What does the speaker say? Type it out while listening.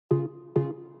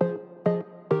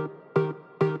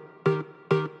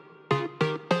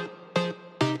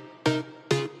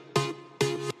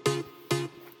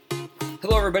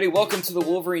Hello, everybody. Welcome to the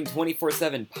Wolverine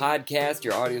 24/7 podcast,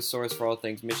 your audio source for all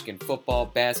things Michigan football,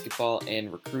 basketball,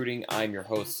 and recruiting. I'm your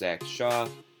host, Zach Shaw.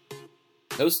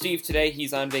 No Steve today.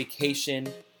 He's on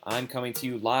vacation. I'm coming to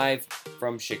you live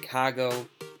from Chicago,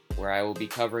 where I will be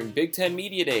covering Big Ten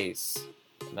Media Days.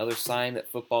 Another sign that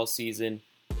football season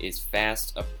is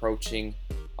fast approaching.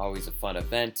 Always a fun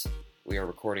event. We are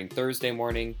recording Thursday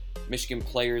morning. Michigan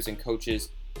players and coaches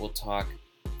will talk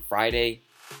Friday.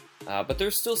 But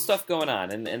there's still stuff going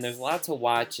on, and there's a lot to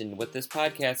watch, and what this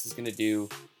podcast is going to do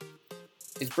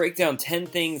is break down 10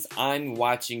 things I'm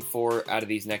watching for out of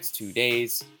these next 2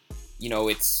 days. You know,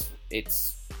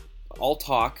 it's all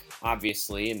talk,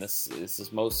 obviously, and this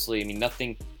is mostly,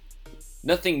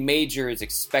 nothing major is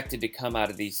expected to come out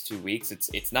of these 2 weeks.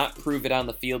 It's not prove it on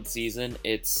the field season,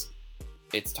 it's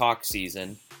talk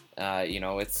season.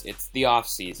 It's the off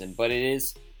season, but it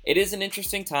is an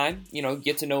interesting time.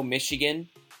 Get to know Michigan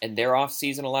and their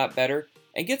off-season a lot better,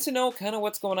 and get to know kind of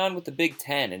what's going on with the Big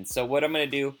Ten. And so what I'm going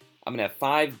to do, I'm going to have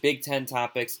 5 Big Ten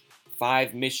topics,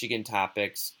 5 Michigan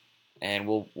topics, and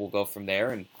we'll go from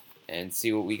there and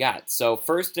see what we got. So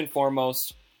first and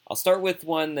foremost, I'll start with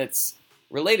one that's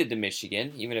related to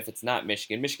Michigan, even if it's not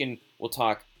Michigan. Michigan will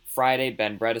talk Friday,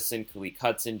 Ben Bredeson, Khaleke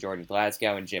Hudson, Jordan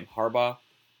Glasgow, and Jim Harbaugh.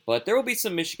 But there will be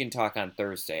some Michigan talk on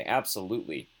Thursday,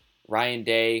 absolutely. Ryan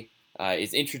Day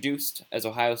is introduced as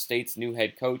Ohio State's new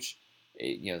head coach.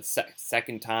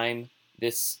 Second time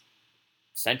this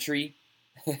century,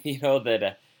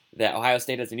 that Ohio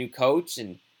State has a new coach,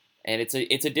 and it's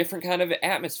a different kind of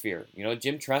atmosphere.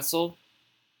 Jim Tressel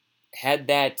had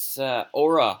that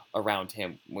aura around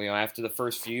him. After the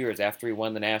first few years, after he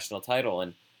won the national title,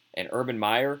 and Urban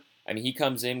Meyer, he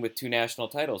comes in with 2 national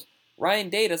titles. Ryan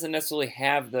Day doesn't necessarily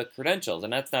have the credentials,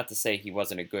 and that's not to say he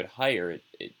wasn't a good hire.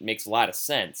 It makes a lot of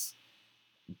sense.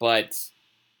 But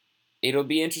it'll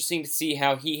be interesting to see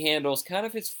how he handles kind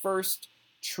of his first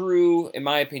true, in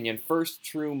my opinion,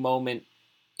 moment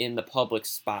in the public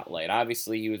spotlight.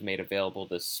 Obviously, he was made available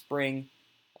this spring.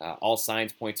 All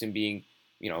signs point to him being,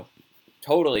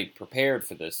 totally prepared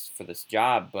for this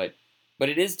job. But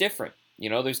it is different.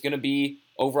 There's going to be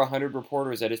over 100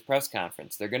 reporters at his press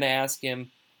conference. They're going to ask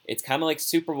him. It's kind of like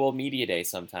Super Bowl media day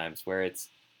sometimes, where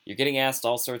you're getting asked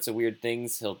all sorts of weird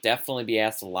things. He'll definitely be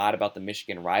asked a lot about the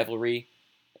Michigan rivalry.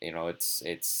 I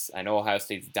know Ohio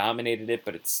State's dominated it,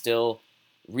 but it's still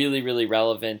really, really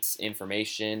relevant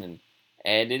information.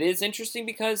 And it is interesting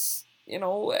because,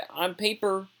 on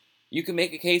paper, you can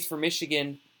make a case for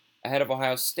Michigan ahead of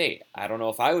Ohio State. I don't know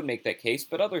if I would make that case,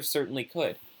 but others certainly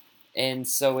could. And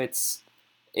so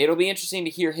it'll be interesting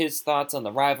to hear his thoughts on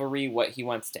the rivalry, what he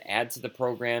wants to add to the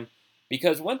program.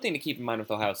 Because one thing to keep in mind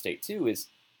with Ohio State, too, is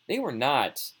they were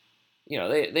not,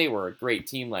 they were a great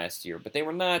team last year, but they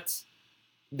were not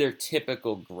their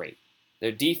typical great.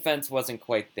 Their defense wasn't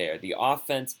quite there. The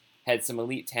offense had some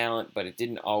elite talent, but it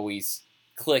didn't always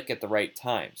click at the right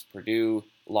times. Purdue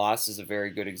loss is a very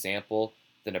good example.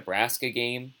 The Nebraska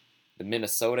game, the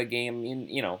Minnesota game,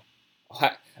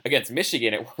 against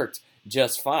Michigan, it worked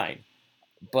just fine.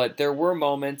 But there were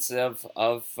moments of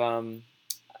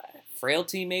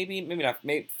frailty, maybe not.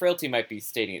 Frailty might be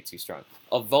stating it too strong.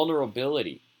 Of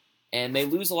vulnerability, and they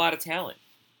lose a lot of talent,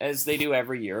 as they do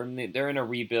every year. And they're in a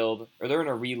rebuild, or they're in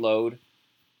a reload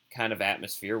kind of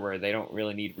atmosphere where they don't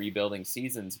really need rebuilding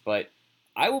seasons. But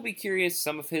I will be curious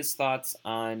some of his thoughts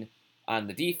on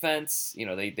the defense.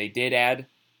 They did add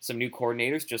some new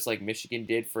coordinators, just like Michigan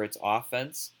did for its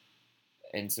offense,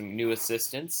 and some new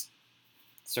assistants.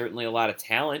 Certainly a lot of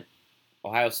talent.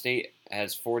 Ohio State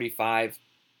has 45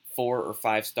 4- or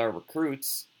 5-star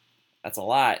recruits. That's a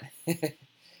lot.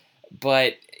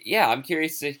 But, yeah, I'm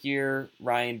curious to hear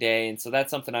Ryan Day, and so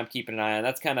that's something I'm keeping an eye on.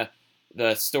 That's kind of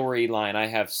the storyline I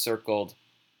have circled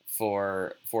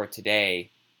for today.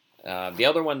 The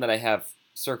other one that I have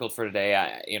circled for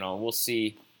today, we'll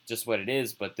see just what it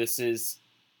is, but this is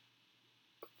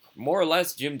more or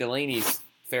less Jim Delaney's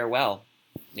farewell.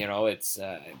 It's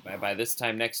by this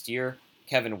time next year,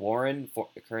 Kevin Warren,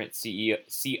 the current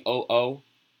COO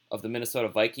of the Minnesota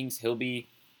Vikings, he'll be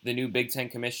the new Big Ten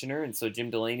commissioner, and so Jim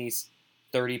Delaney's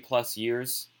 30-plus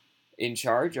years in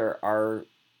charge are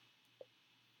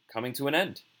coming to an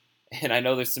end. And I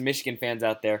know there's some Michigan fans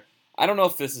out there. I don't know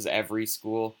if this is every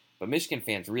school, but Michigan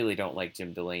fans really don't like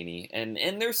Jim Delaney. And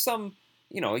there's some,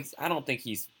 I don't think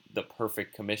he's the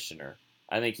perfect commissioner.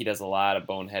 I think he does a lot of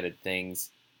boneheaded things.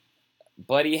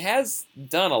 But he has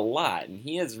done a lot, and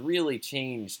he has really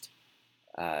changed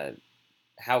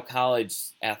how college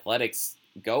athletics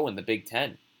go in the Big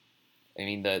Ten.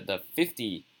 The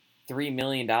 $53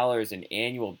 million in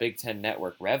annual Big Ten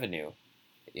network revenue,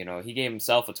 he gave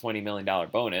himself a $20 million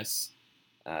bonus,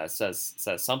 says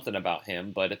something about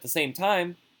him. But at the same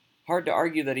time, hard to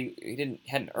argue that he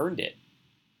hadn't earned it.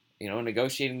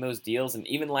 Negotiating those deals, and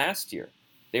even last year,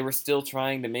 they were still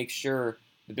trying to make sure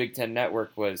the Big Ten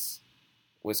Network was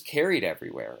carried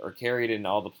everywhere, or carried in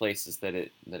all the places that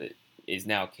it is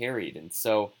now carried. And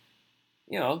so,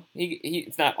 he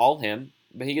it's not all him,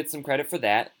 but he gets some credit for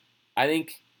that. I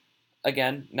think,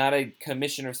 again, not a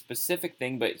commissioner specific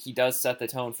thing, but he does set the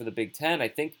tone for the Big Ten. I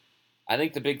think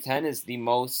the Big Ten is the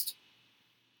most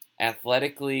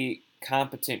athletically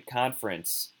competent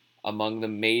conference among the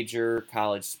major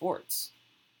college sports.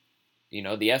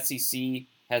 The SEC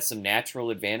has some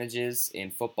natural advantages in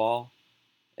football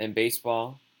and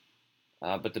baseball,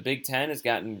 but the Big Ten has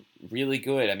gotten really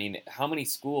good. I mean, how many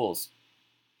schools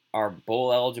are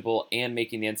bowl eligible and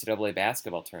making the NCAA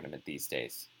basketball tournament these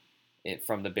days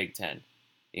from the Big Ten?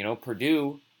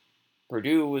 Purdue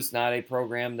was not a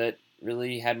program that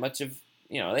really had much of,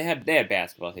 they had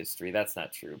basketball history. That's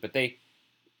not true, but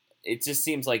it just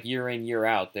seems like year in, year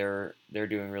out, they're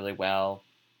doing really well.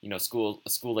 A school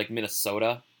like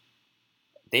Minnesota,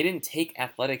 they didn't take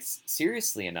athletics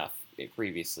seriously enough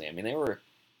previously. I mean,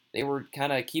 they were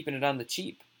kind of keeping it on the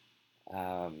cheap,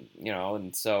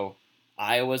 and so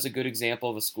Iowa's a good example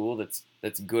of a school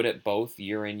that's good at both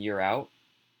year in, year out,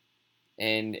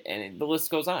 and the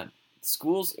list goes on.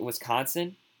 Schools,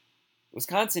 Wisconsin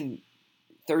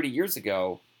 30 years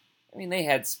ago, I mean, they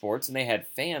had sports and they had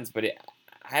fans, but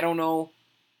I don't know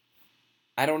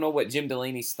what Jim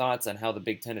Delaney's thoughts on how the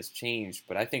Big Ten has changed,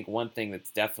 but I think one thing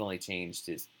that's definitely changed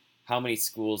is how many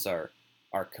schools are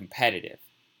competitive.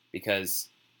 Because,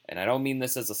 and I don't mean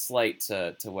this as a slight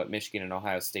to what Michigan and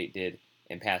Ohio State did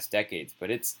in past decades,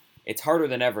 but it's harder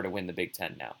than ever to win the Big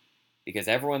Ten now. Because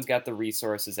everyone's got the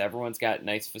resources, everyone's got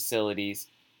nice facilities,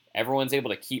 everyone's able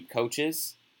to keep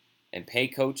coaches and pay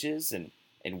coaches and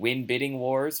win bidding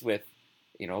wars with,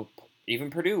 even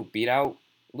Purdue beat out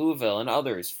Louisville and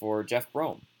others for Jeff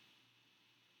Brom.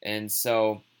 And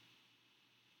so,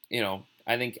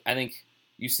 I think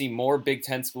you see more Big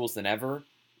Ten schools than ever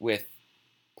with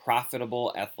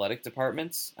profitable athletic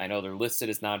departments. I know they're listed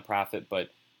as nonprofit, but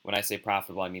when I say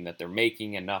profitable, I mean that they're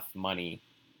making enough money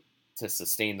to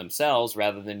sustain themselves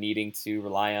rather than needing to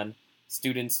rely on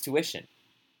students' tuition.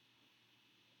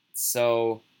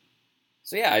 So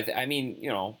yeah, I mean,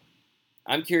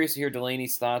 I'm curious to hear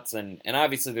Delaney's thoughts, and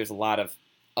obviously there's a lot of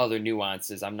other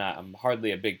nuances. I'm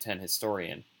hardly a Big Ten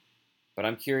historian, but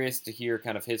I'm curious to hear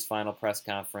kind of his final press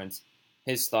conference,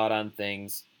 his thought on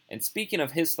things. And speaking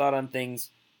of his thought on things,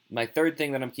 my third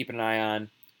thing that I'm keeping an eye on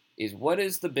is what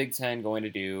is the Big Ten going to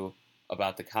do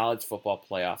about the college football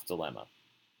playoff dilemma?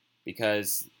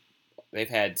 Because they've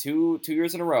had two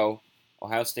years in a row.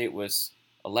 Ohio State was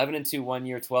 11-2 one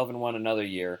year, 12-1 another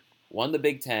year, won the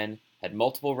Big Ten, had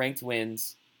multiple ranked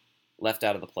wins, left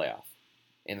out of the playoff.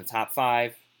 In the top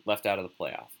 5, left out of the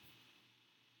playoff.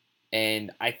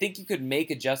 And I think you could make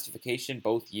a justification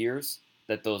both years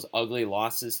that those ugly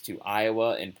losses to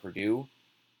Iowa and Purdue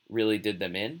really did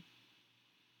them in.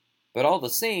 But all the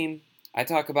same, I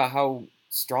talk about how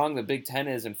strong the Big Ten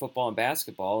is in football and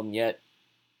basketball, and yet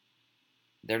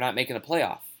they're not making the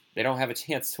playoff. They don't have a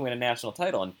chance to win a national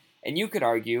title. And you could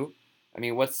argue, I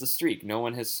mean, what's the streak?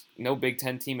 No Big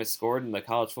Ten team has scored in the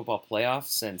college football playoff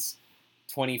since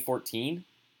 2014.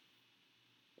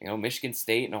 Michigan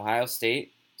State and Ohio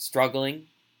State struggling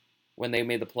when they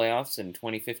made the playoffs in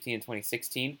 2015 and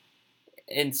 2016.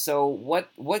 And so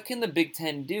what can the Big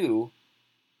Ten do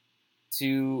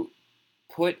to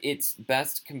put its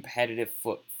best competitive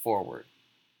foot forward?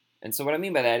 And so what I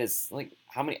mean by that is, like,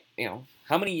 how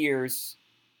many years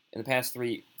in the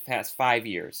past 5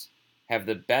 years have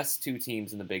the best two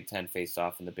teams in the Big Ten faced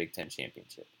off in the Big Ten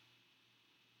championship?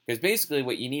 Because basically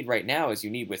what you need right now is you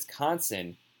need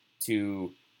Wisconsin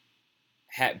to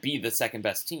be the second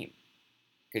best team.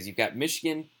 Because you've got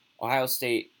Michigan, Ohio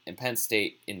State, and Penn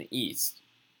State in the East.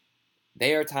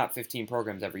 They are top 15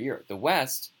 programs every year. The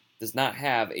West does not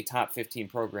have a top 15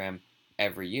 program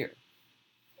every year.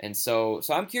 And so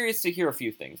I'm curious to hear a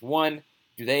few things. One,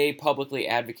 do they publicly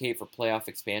advocate for playoff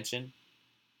expansion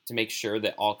to make sure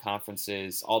that all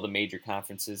the major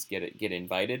conferences get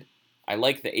invited? I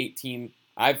like the 8-team.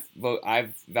 I've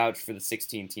vouched for the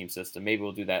 16-team system. Maybe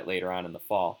we'll do that later on in the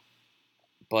fall.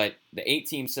 But the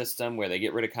 8-team system, where they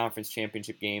get rid of conference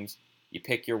championship games, you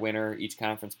pick your winner, each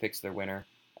conference picks their winner,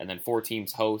 and then 4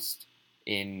 teams host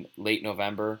in late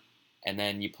November, and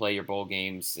then you play your bowl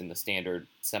games in the standard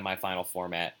semifinal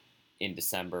format in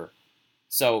December.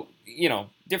 So,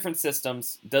 different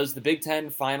systems. Does the Big Ten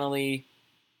finally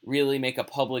really make a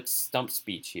public stump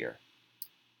speech here?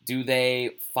 Do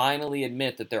they finally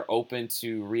admit that they're open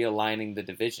to realigning the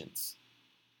divisions?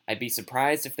 I'd be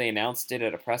surprised if they announced it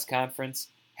at a press conference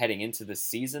heading into the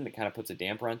season. That kind of puts a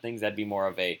damper on things. That'd be more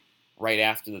of a right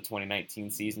after the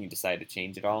 2019 season, you decide to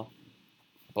change it all.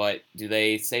 But do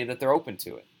they say that they're open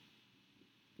to it?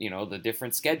 The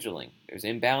different scheduling. There's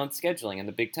imbalanced scheduling in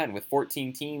the Big Ten. With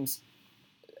 14 teams,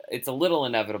 it's a little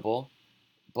inevitable.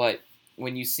 But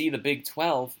when you see the Big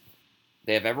 12,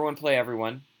 they have everyone play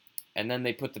everyone, and then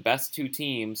they put the best two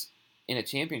teams in a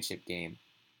championship game.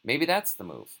 Maybe that's the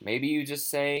move. Maybe you just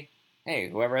say, hey,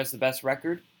 whoever has the best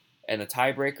record, and the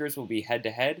tiebreakers will be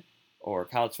head-to-head, or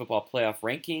college football playoff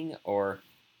ranking, or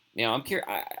I'm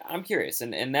curious,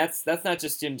 and that's not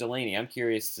just Jim Delaney. I'm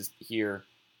curious to hear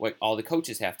what all the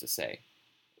coaches have to say,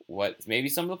 what maybe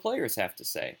some of the players have to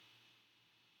say.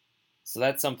 So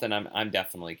that's something I'm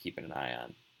definitely keeping an eye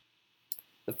on.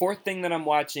 The fourth thing that I'm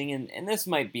watching, and this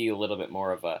might be a little bit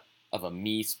more of a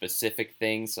me specific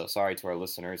thing. So sorry to our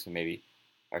listeners who maybe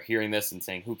are hearing this and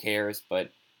saying who cares, but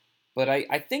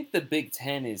I think the Big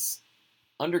Ten is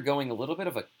undergoing a little bit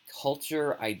of a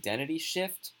culture identity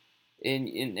shift.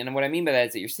 And what I mean by that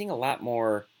is that you're seeing a lot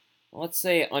more, let's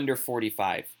say, under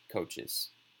 45 coaches.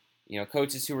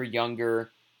 Coaches who are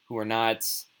younger, they're not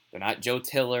Joe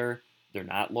Tiller, they're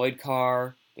not Lloyd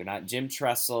Carr, they're not Jim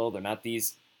Tressel, they're not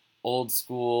these old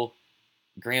school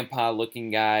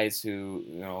grandpa-looking guys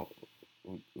who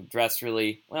dress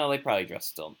really well. They probably dress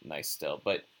still nice still,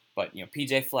 but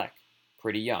PJ Fleck,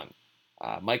 pretty young.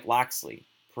 Mike Locksley,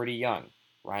 pretty young.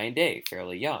 Ryan Day,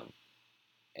 fairly young.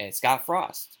 And Scott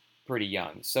Frost, pretty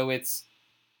young. So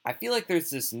I feel like there's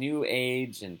this new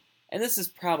age, and this is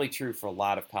probably true for a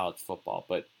lot of college football,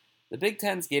 but the Big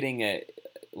Ten's getting a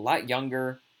lot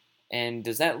younger, and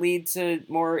does that lead to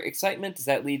more excitement? Does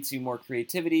that lead to more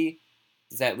creativity?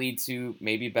 Does that lead to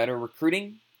maybe better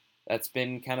recruiting? That's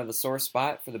been kind of the sore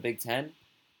spot for the Big Ten,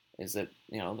 is that,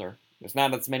 there's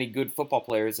not as many good football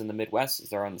players in the Midwest as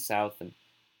there are in the South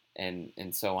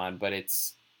and so on, but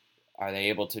are they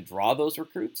able to draw those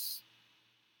recruits?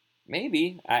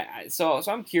 Maybe. So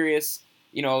I'm curious,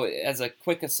 as a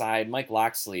quick aside, Mike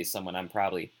Locksley is someone I'm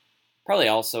probably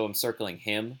also am circling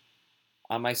him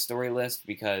on my story list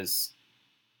because,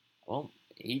 well,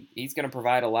 he's going to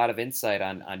provide a lot of insight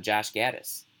on Josh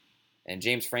Gaddis, and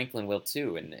James Franklin will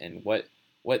too, and what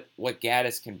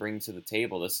Gaddis can bring to the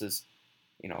table. This is,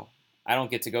 I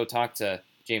don't get to go talk to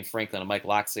James Franklin and Mike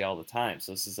Locksley all the time,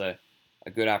 so this is a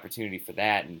good opportunity for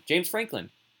that. And James Franklin,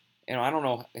 I don't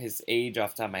know his age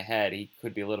off the top of my head. He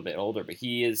could be a little bit older, but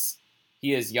he is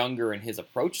younger in his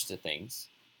approach to things.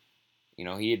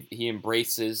 He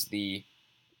embraces the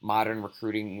modern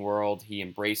recruiting world. He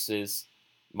embraces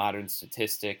modern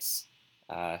statistics.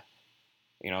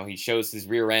 He shows his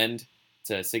rear end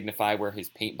to signify where his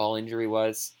paintball injury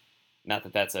was. Not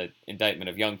that that's an indictment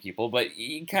of young people, but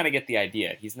you kind of get the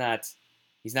idea. He's not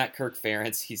Kirk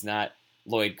Ferentz. He's not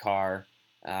Lloyd Carr.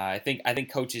 I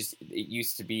think coaches, it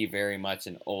used to be very much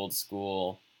an old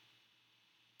school,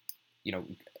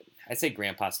 I say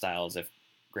grandpa style as if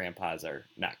grandpas are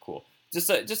not cool. Just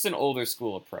an older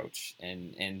school approach,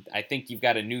 and I think you've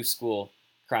got a new school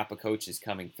crop of coaches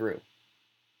coming through.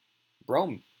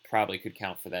 Brome probably could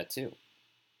count for that too,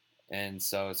 and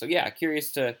so yeah,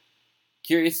 curious to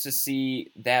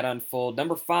see that unfold.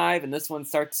 Number 5, and this one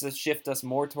starts to shift us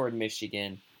more toward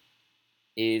Michigan,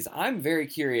 is I'm very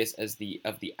curious of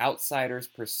the outsider's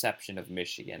perception of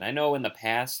Michigan. I know in the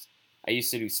past I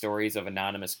used to do stories of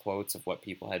anonymous quotes of what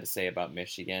people had to say about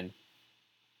Michigan.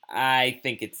 I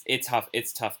think it's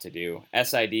tough to do.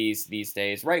 SIDs these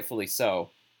days, rightfully so,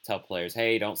 tell players,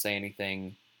 hey, don't say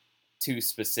anything too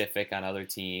specific on other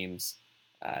teams.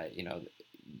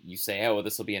 You say, oh, well,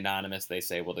 this will be anonymous. They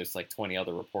say, well, there's like 20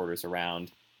 other reporters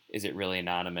around. Is it really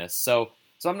anonymous? So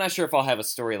I'm not sure if I'll have a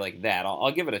story like that.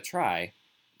 I'll give it a try,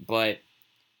 but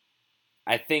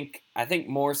I think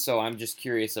more so I'm just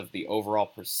curious of the overall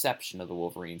perception of the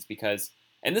Wolverines because,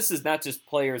 and this is not just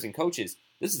players and coaches,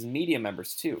 this is media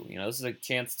members too. This is a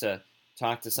chance to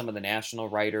talk to some of the national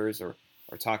writers or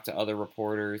talk to other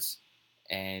reporters,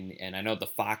 and I know the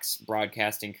Fox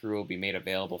broadcasting crew will be made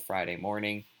available Friday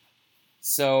morning.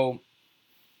 So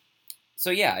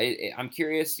yeah, I'm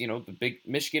curious. The big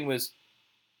Michigan was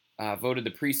voted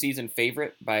the preseason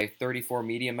favorite by 34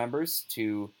 media members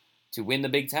to win the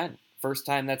Big Ten. First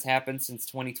time that's happened since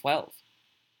 2012.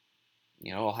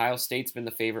 Ohio State's been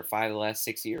the favorite 5 of the last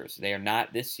 6 years. They are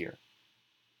not this year.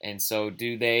 And so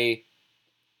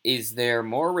is there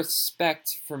more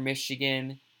respect for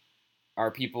Michigan? Are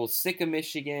people sick of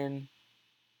Michigan?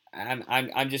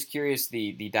 I'm just curious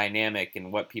the dynamic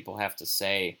and what people have to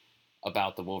say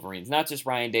about the Wolverines. Not just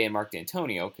Ryan Day and Mark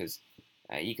D'Antonio, because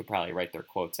you could probably write their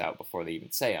quotes out before they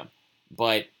even say them.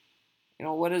 But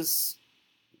what is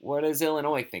What does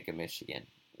Illinois think of Michigan?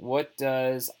 What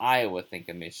does Iowa think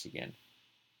of Michigan?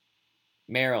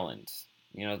 Maryland.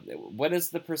 What is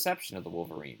the perception of the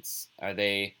Wolverines? Are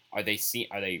they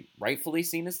rightfully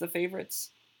seen as the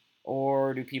favorites,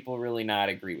 or do people really not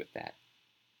agree with that?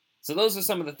 So those are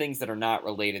some of the things that are not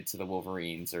related to the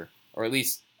Wolverines, or at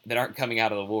least that aren't coming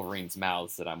out of the Wolverines'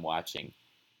 mouths that I'm watching.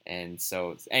 And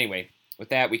so anyway, with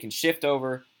that, we can shift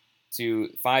over to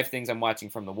 5 things I'm watching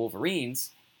from the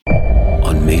Wolverines.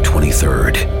 On May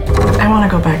 23rd, I want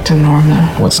to go back to normal.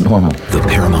 What's normal? The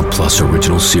Paramount Plus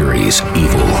original series,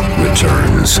 Evil,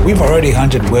 returns. We've already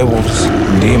hunted werewolves,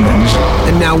 demons.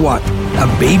 And now what? A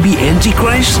baby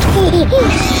Antichrist?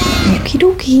 Okie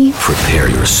dokie. Prepare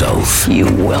yourself. You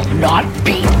will not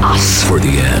beat us. For the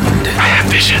end. I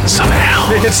have visions of hell.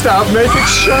 Make it stop, make it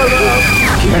shut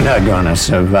up. You're not gonna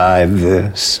survive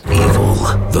this. Evil,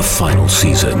 the final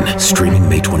season, streaming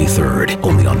May 23rd,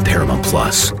 only on Paramount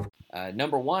Plus.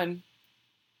 Number 1,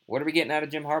 what are we getting out of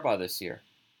Jim Harbaugh this year?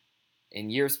 In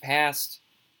years past,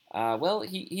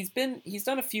 he's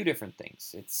done a few different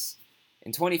things.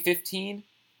 In 2015,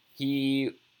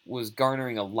 he was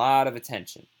garnering a lot of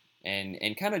attention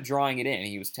and kind of drawing it in.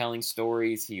 He was telling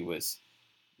stories. He was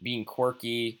being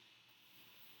quirky.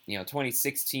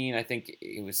 2016, I think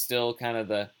it was still kind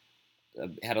of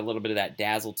had a little bit of that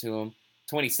dazzle to him.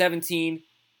 2017,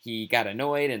 he got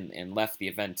annoyed and left the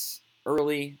event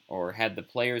early, or had the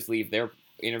players leave their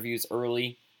interviews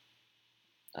early.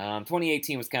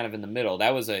 2018 was kind of in the middle.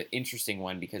 That was an interesting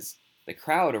one because the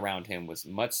crowd around him was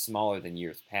much smaller than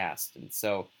years past. And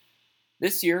so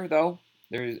this year, though,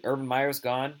 Urban Meyer's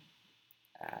gone.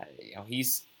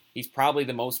 He's probably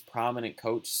the most prominent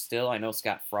coach still. I know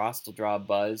Scott Frost will draw a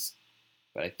buzz,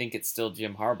 but I think it's still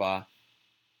Jim Harbaugh.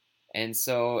 And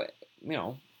so,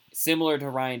 similar to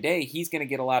Ryan Day, he's going to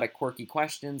get a lot of quirky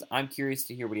questions. I'm curious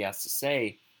to hear what he has to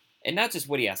say. And not just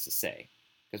what he has to say,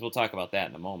 because we'll talk about that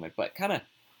in a moment, but kind of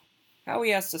how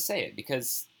he has to say it.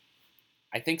 Because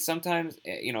I think sometimes,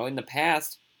 in the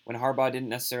past, when Harbaugh didn't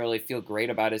necessarily feel great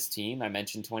about his team, I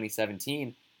mentioned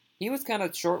 2017, he was kind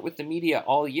of short with the media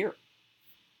all year.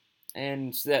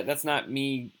 And that's not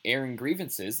me airing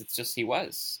grievances. It's just he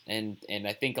was. And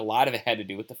I think a lot of it had to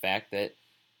do with the fact that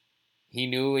he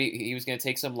knew he was going to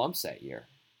take some lumps that year.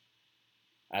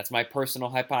 That's my personal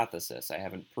hypothesis. I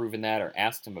haven't proven that or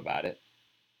asked him about it.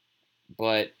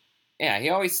 But, yeah, he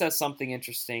always says something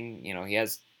interesting. He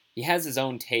has his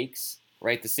own takes,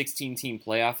 right? The 16-team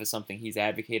playoff is something he's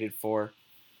advocated for.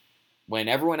 When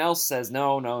everyone else says,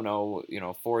 no,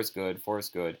 4 is good, 4 is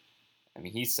good. I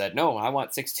mean, he said, no, I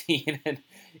want 16.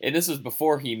 and this was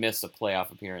before he missed a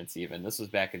playoff appearance even. This was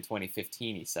back in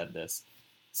 2015 he said this.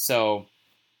 So,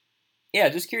 yeah,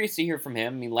 just curious to hear from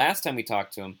him. I mean, last time we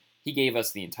talked to him, he gave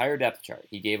us the entire depth chart.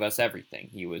 He gave us everything.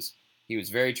 He was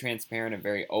very transparent and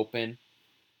very open.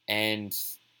 And,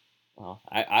 well,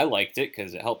 I liked it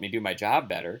because it helped me do my job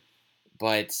better.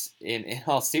 But in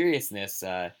all seriousness,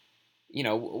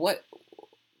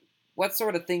 what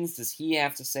sort of things does he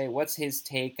have to say? What's his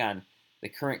take on the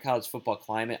current college football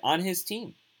climate on his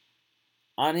team?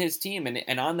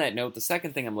 And on that note, the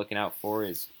second thing I'm looking out for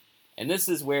is, and this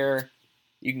is where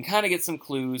you can kind of get some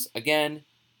clues. Again,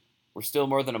 we're still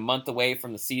more than a month away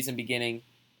from the season beginning,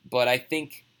 but I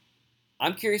think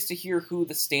I'm curious to hear who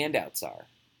the standouts are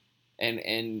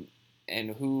and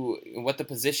what the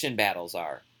position battles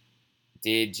are.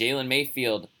 Did Jalen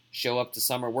Mayfield show up to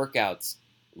summer workouts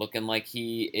looking like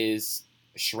he is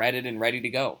shredded and ready to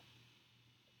go?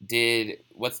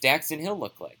 What's Daxton Hill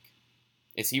look like?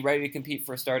 Is he ready to compete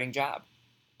for a starting job?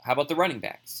 How about the running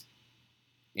backs?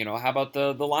 How about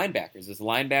the linebackers? As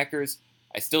linebackers,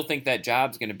 I still think that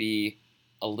job's going to be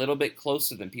a little bit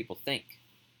closer than people think.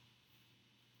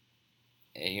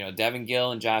 Devin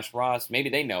Gill and Josh Ross, maybe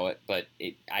they know it, but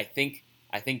I think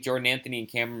Jordan Anthony and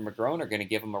Cameron McGrone are going to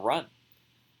give them a run.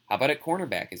 How about at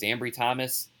cornerback? Is Ambry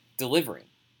Thomas delivering?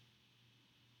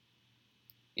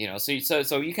 So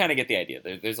you kind of get the idea.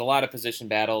 There's a lot of position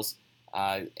battles,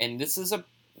 and this is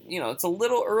it's a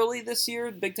little early this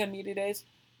year, Big Ten Media Days,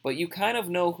 but you kind of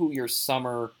know who your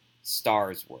summer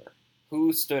stars were,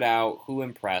 who stood out, who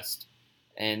impressed,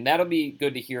 and that'll be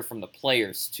good to hear from the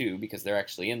players too, because they're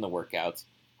actually in the workouts.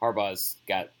 Harbaugh's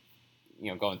got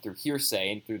going through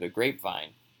hearsay and through the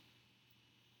grapevine,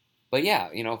 but yeah,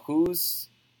 who's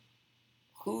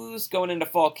going into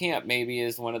fall camp maybe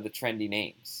is one of the trendy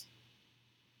names.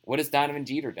 What has Donovan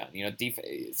Jeter done?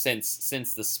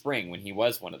 Since the spring when he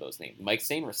was one of those names. Mike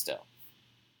Sainristil still.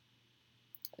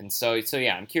 And so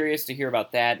yeah, I'm curious to hear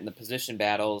about that and the position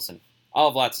battles, and I'll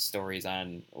have lots of stories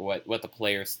on what the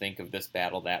players think of this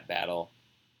battle, that battle.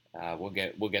 We'll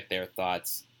get their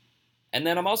thoughts. And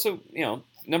then I'm also,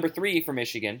 number 3 for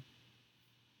Michigan.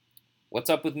 What's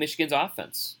up with Michigan's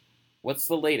offense? What's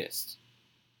the latest?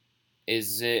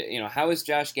 Is it, how is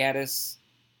Josh Gaddis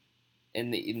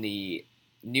in the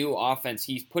new offense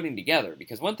he's putting together?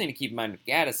 Because one thing to keep in mind with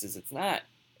Gaddis is it's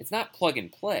not plug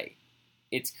and play.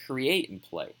 It's create and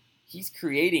play. He's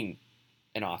creating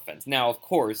an offense. Now, of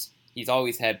course, he's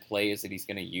always had plays that he's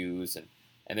going to use, and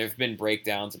there's been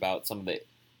breakdowns about some of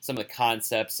the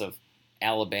concepts of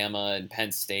Alabama and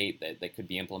Penn State that could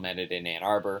be implemented in Ann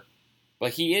Arbor.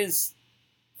 But he is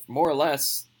more or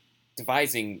less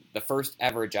devising the first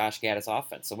ever Josh Gaddis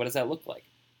offense. So what does that look like?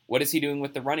 What is he doing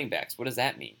with the running backs? What does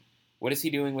that mean? What is he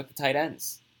doing with the tight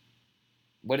ends?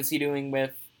 What is he doing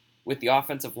with the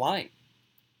offensive line?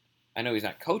 I know he's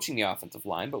not coaching the offensive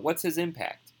line, but what's his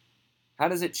impact? How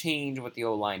does it change what the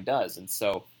O-line does? And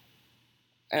so,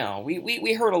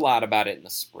 we heard a lot about it in the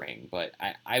spring, but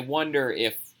I wonder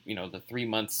if, the 3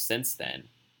 months since then,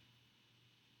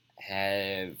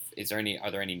 are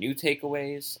there any new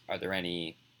takeaways? Are there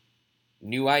any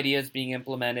new ideas being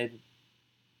implemented?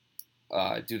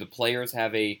 Do the players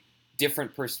have a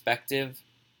different perspective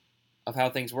of how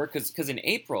things work? Because in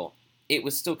April, it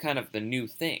was still kind of the new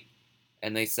thing.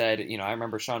 And they said, I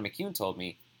remember Sean McCune told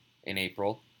me in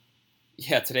April,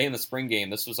 today in the spring game,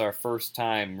 this was our first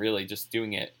time really just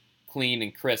doing it clean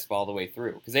and crisp all the way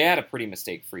through. Because they had a pretty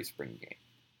mistake-free spring game.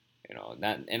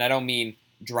 And I don't mean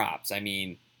drops. I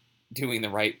mean doing the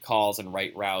right calls and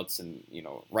right routes and,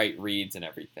 right reads and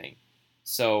everything.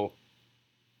 So,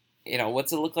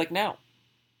 what's it look like now?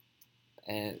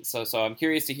 And so I'm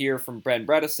curious to hear from Brent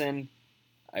Bredesen.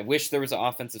 I wish there was an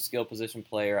offensive skill position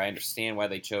player. I understand why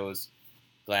they chose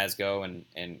Glasgow and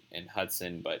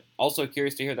Hudson, but also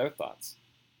curious to hear their thoughts.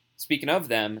 Speaking of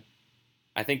them,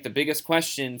 I think the biggest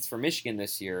questions for Michigan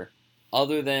this year,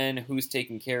 other than who's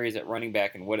taking carries at running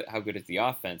back and how good is the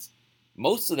offense,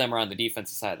 most of them are on the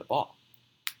defensive side of the ball.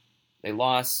 They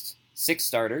lost 6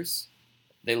 starters.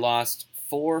 They lost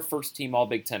 4 first-team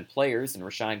All-Big Ten players in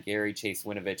Rashawn Gary, Chase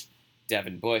Winovich,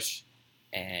 Devin Bush,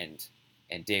 and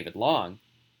David Long.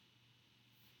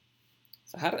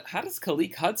 So how does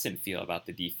Khaleke Hudson feel about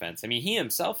the defense? I mean, he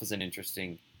himself is an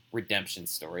interesting redemption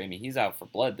story. I mean, he's out for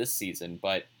blood this season,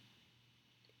 but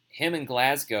him and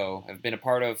Glasgow have been a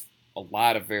part of a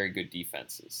lot of very good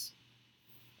defenses.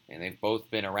 And they've both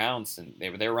been around since they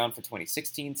were around for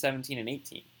 2016, 17, and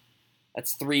 18.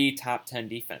 That's 3 top 10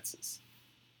 defenses.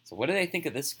 So what do they think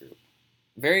of this group?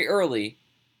 Very early,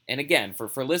 and again,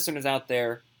 for listeners out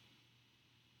there,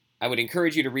 I would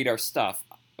encourage you to read our stuff,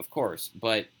 of course,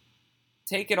 but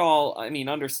take it all,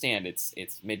 understand it's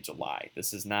mid-July.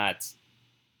 This is not,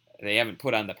 they haven't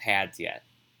put on the pads yet.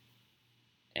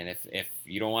 And if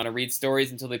you don't want to read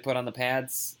stories until they put on the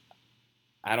pads,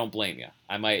 I don't blame you.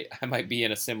 I might be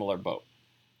in a similar boat.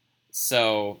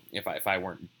 So if I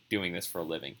weren't doing this for a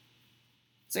living.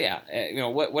 So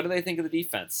what do they think of the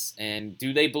defense? And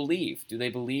do they believe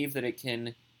that it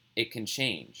can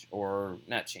change, or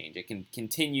not change? It can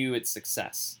continue its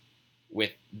success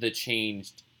with the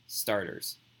changed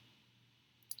starters.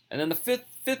 And then the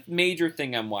fifth major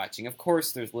thing I'm watching, of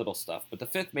course there's little stuff, but the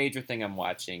 5th major thing I'm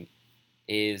watching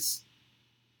is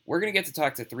we're going to get to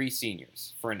talk to 3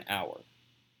 seniors for an hour.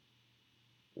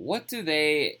 What do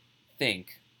they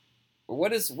think? Or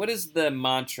what is the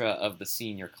mantra of the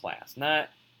senior class? Not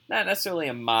necessarily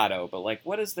a motto, but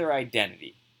what is their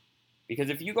identity? Because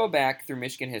if you go back through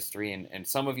Michigan history, and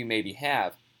some of you maybe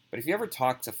have, but if you ever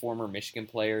talk to former Michigan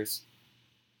players,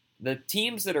 the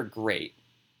teams that are great,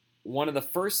 one of the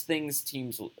first things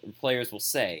players will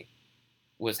say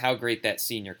was how great that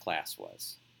senior class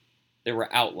was. There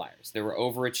were outliers. There were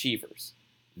overachievers.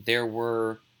 There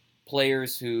were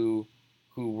players who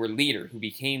were who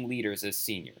became leaders as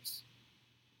seniors.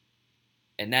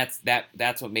 And that's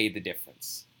what made the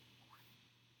difference.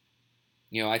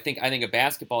 I think a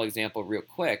basketball example real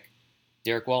quick,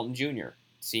 Derek Walton Jr.,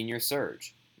 senior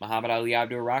surge, Muhammad Ali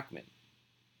Abdur-Rahman,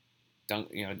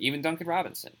 even Duncan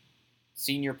Robinson,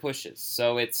 senior pushes.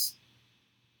 So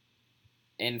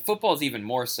and football is even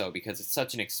more so because it's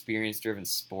such an experience-driven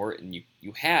sport, and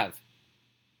you have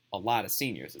a lot of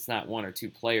seniors. It's not 1 or 2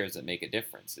 players that make a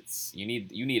difference. You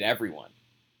need everyone.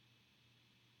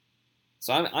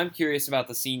 So I'm curious about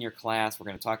the senior class. We're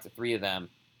going to talk to 3 of them.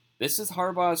 This is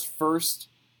Harbaugh's first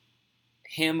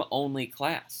him-only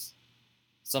class.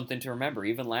 Something to remember.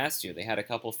 Even last year, they had a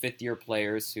couple 5th-year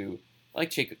players who, like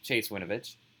Chase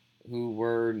Winovich, who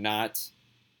were not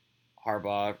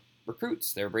Harbaugh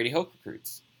recruits. They were Brady Hoke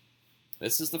recruits.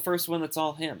 This is the first one that's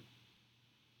all him.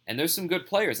 And there's some good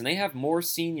players, and they have more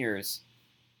seniors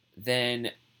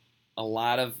than a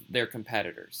lot of their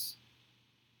competitors.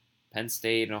 Penn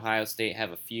State and Ohio State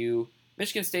have a few.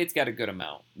 Michigan State's got a good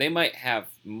amount. They might have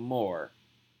more,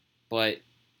 but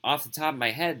off the top of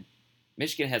my head,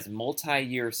 Michigan has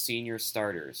multi-year senior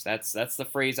starters. That's the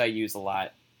phrase I use a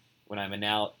lot when I'm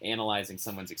analyzing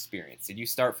someone's experience. Did you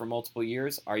start for multiple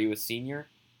years? Are you a senior?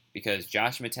 Because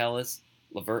Josh Metellus,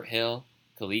 Lavert Hill,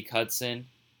 Khaleke Hudson,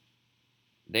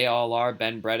 they all are.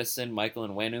 Ben Bredesen, Michael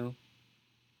Onwenu,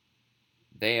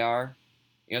 they are.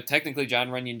 Technically John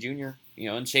Runyon Jr.,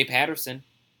 and Shea Patterson.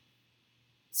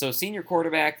 So senior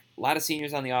quarterback, a lot of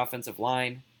seniors on the offensive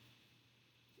line,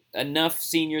 enough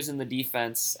seniors in the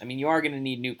defense. I mean, you are going to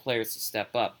need new players to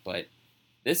step up, but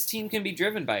this team can be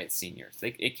driven by its seniors.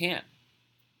 It can.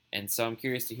 And so I'm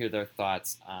curious to hear their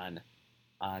thoughts on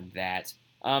that.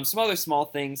 Some other small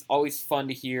things, always fun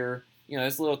to hear.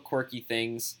 There's little quirky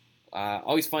things.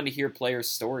 Always fun to hear players'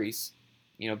 stories.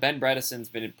 Ben Bredesen's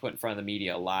been put in front of the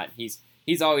media a lot. He's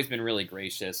always been really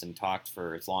gracious and talked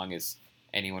for as long as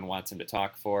anyone wants him to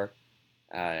talk for.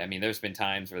 There's been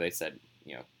times where they said,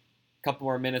 a couple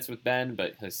more minutes with Ben,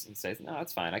 but he says, no,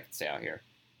 that's fine. I can stay out here.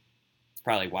 It's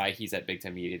probably why he's at Big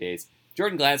Ten Media Days.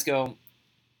 Jordan Glasgow,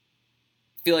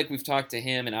 I feel like we've talked to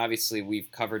him, and obviously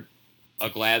we've covered a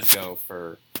Glasgow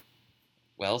for,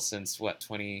 since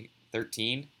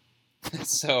 2013?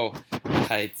 So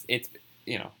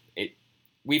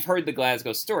we've heard the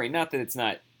Glasgow story. Not that it's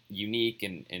not unique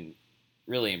and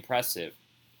really impressive,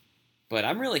 but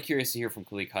I'm really curious to hear from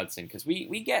Khaleke Hudson, because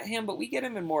we get him, but we get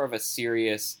him in more of a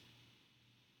serious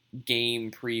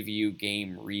game preview,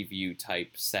 game review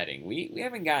type setting. We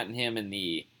haven't gotten him in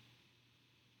the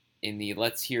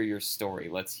let's hear your story,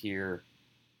 let's hear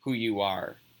who you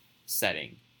are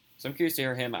setting. So I'm curious to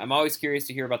hear him. I'm always curious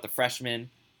to hear about the freshmen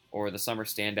or the summer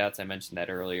standouts. I mentioned that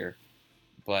earlier.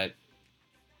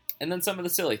 And then some of the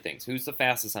silly things. Who's the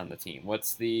fastest on the team?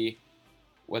 What did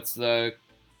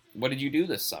you do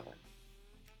this summer?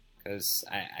 Because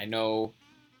I know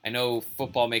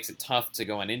football makes it tough to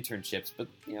go on internships, but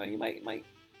you might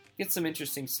get some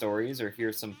interesting stories or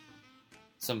hear some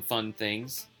fun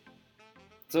things.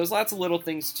 So there's lots of little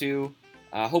things too.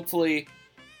 Hopefully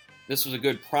this was a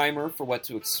good primer for what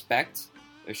to expect.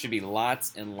 There should be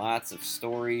lots and lots of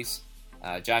stories.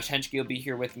 Josh Henschke will be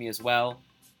here with me as well.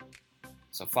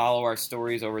 So follow our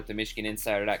stories over at the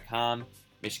MichiganInsider.com,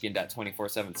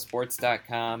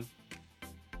 Michigan.247sports.com.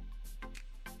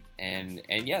 And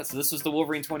so this was the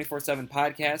Wolverine 24/7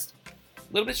 podcast. A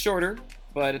little bit shorter,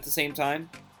 but at the same time,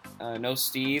 no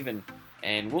Steve,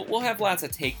 and we'll have lots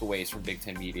of takeaways from Big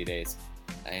Ten Media Days.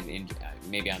 And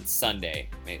maybe on Sunday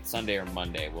or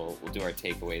Monday, we'll do our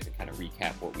takeaways and kind of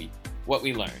recap what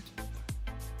we learned.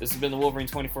 This has been the Wolverine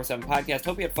 24/7 podcast.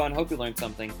 Hope you had fun. Hope you learned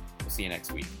something. We'll see you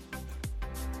next week.